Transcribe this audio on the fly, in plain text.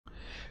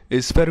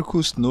A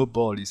spherical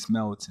snowball is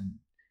melting.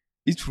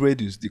 Each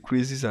radius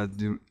decreases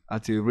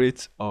at a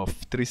rate of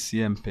 3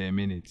 cm per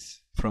minute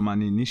from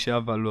an initial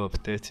value of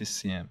 30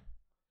 cm.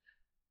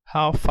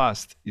 How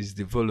fast is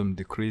the volume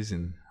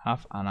decreasing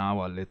half an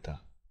hour later?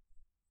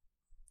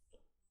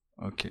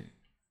 Okay,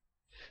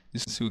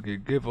 this will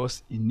give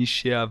us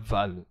initial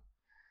value.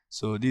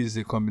 So this is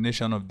a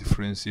combination of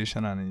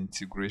differentiation and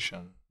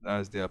integration.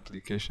 That's the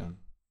application.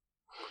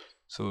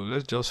 So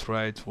let's just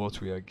write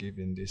what we are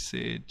given. They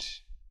said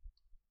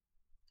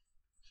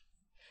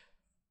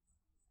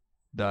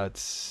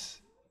that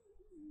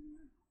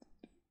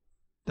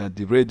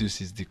the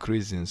radius is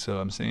decreasing. So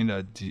I'm saying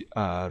that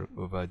dr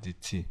over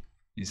dt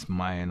is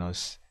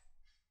minus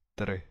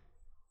 3.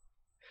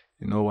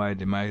 You know why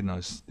the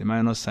minus? The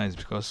minus sign is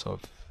because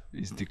of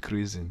it's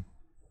decreasing.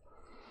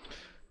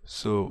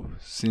 So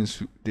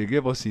since they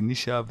gave us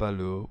initial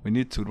value, we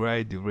need to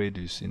write the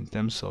radius in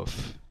terms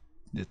of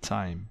the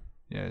time.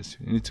 Yes,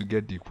 we need to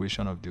get the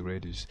equation of the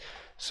radius.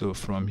 So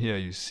from here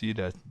you see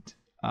that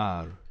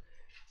r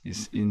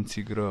is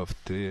integral of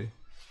 3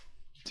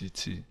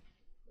 dt.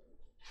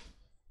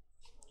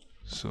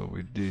 So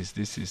with this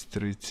is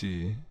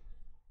 3t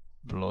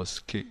plus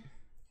k,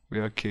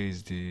 where k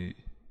is the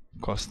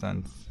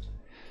constant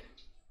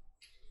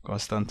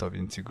of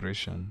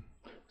integration.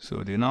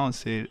 So they now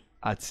say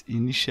at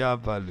initial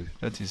value,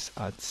 that is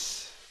at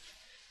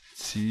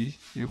t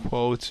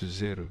equal to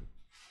 0,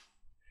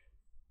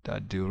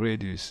 that the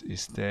radius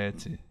is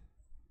 30.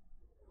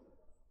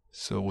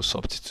 So we'll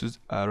substitute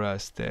r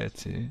as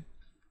 30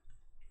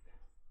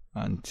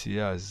 and t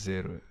as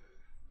 0.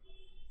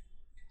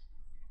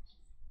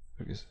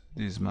 Because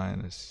this is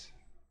minus.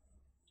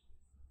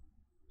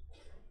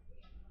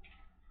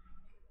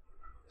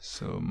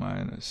 So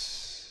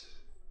minus.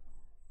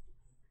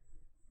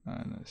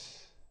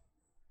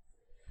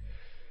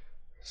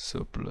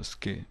 So plus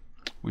k,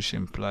 which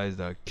implies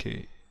that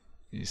k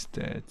is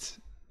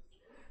 30.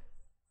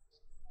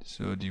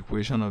 So the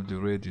equation of the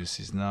radius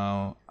is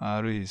now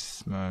r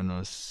is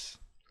minus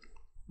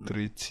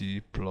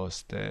 3t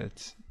plus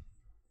 30.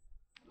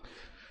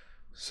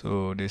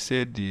 So they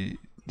said the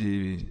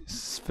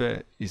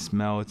sphere is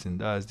melting,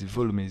 that's the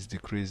volume is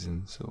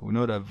decreasing. So we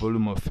know that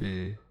volume of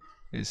a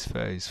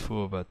sphere is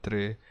 4 over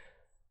 3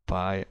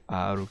 pi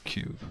r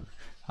cube,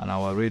 and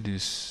our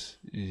radius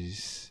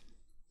is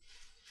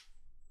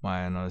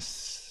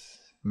minus,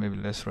 maybe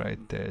let's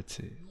write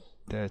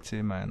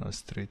 30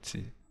 minus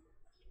 3t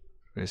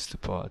raised to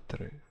power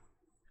 3.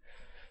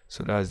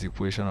 So that's the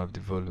equation of the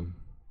volume.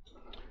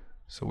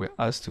 So we're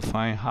asked to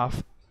find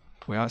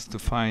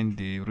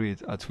the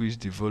rate at which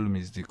the volume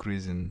is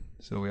decreasing.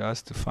 So we're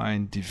asked to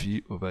find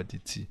dv over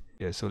dt.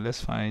 Yeah, so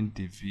let's find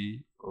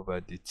dv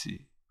over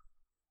dt.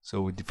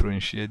 So we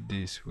differentiate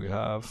this. We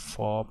have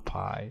 4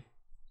 pi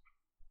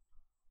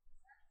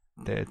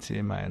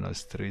 30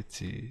 minus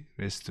 3t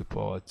raised to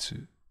power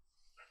 2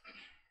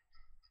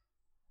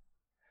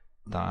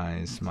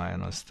 times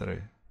minus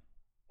 3.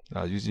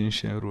 That's using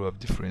chain rule of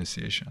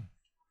differentiation.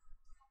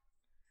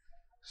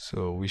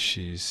 So which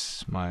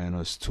is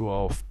minus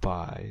 12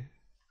 pi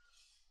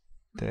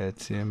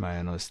 30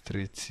 minus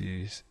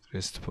 3t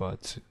raised to power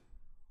 2.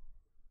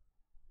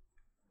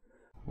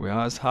 We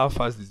ask how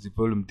fast is the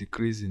volume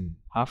decreasing?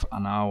 Half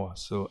an hour.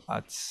 So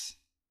at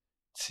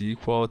t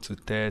equal to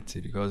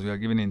 30, because we are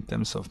given in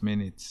terms of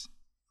minutes,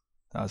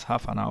 that's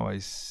half an hour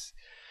is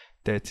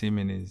 30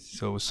 minutes.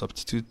 So we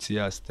substitute t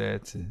as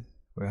 30.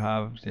 We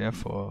have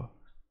therefore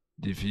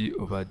dv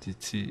over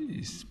dt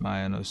is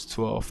minus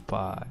 12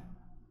 pi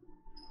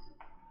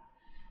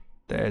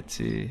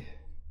 30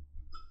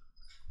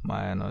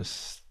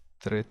 minus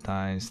 3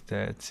 times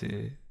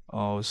 30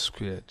 all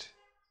squared.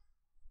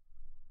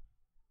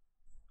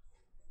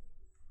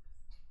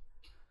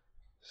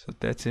 So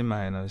 30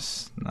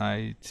 minus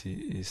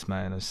 90 is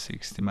minus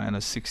 60.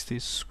 Minus 60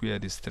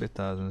 squared is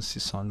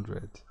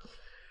 3,600.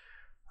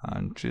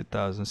 And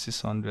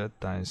 3,600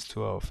 times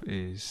 12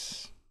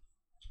 is,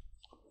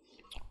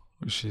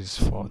 which is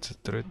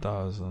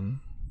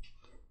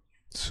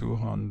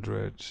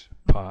 43,200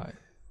 pi.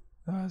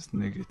 That's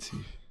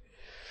negative.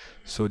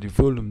 So the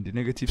volume, the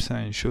negative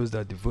sign shows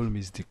that the volume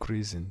is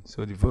decreasing.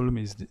 So the volume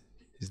is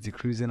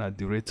decreasing at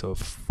the rate of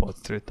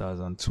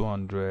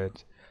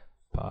 43,200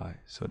 pi.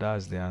 So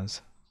that's the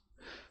answer.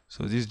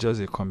 So this is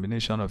just a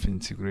combination of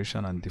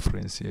integration and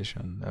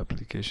differentiation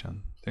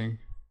application. Thank you.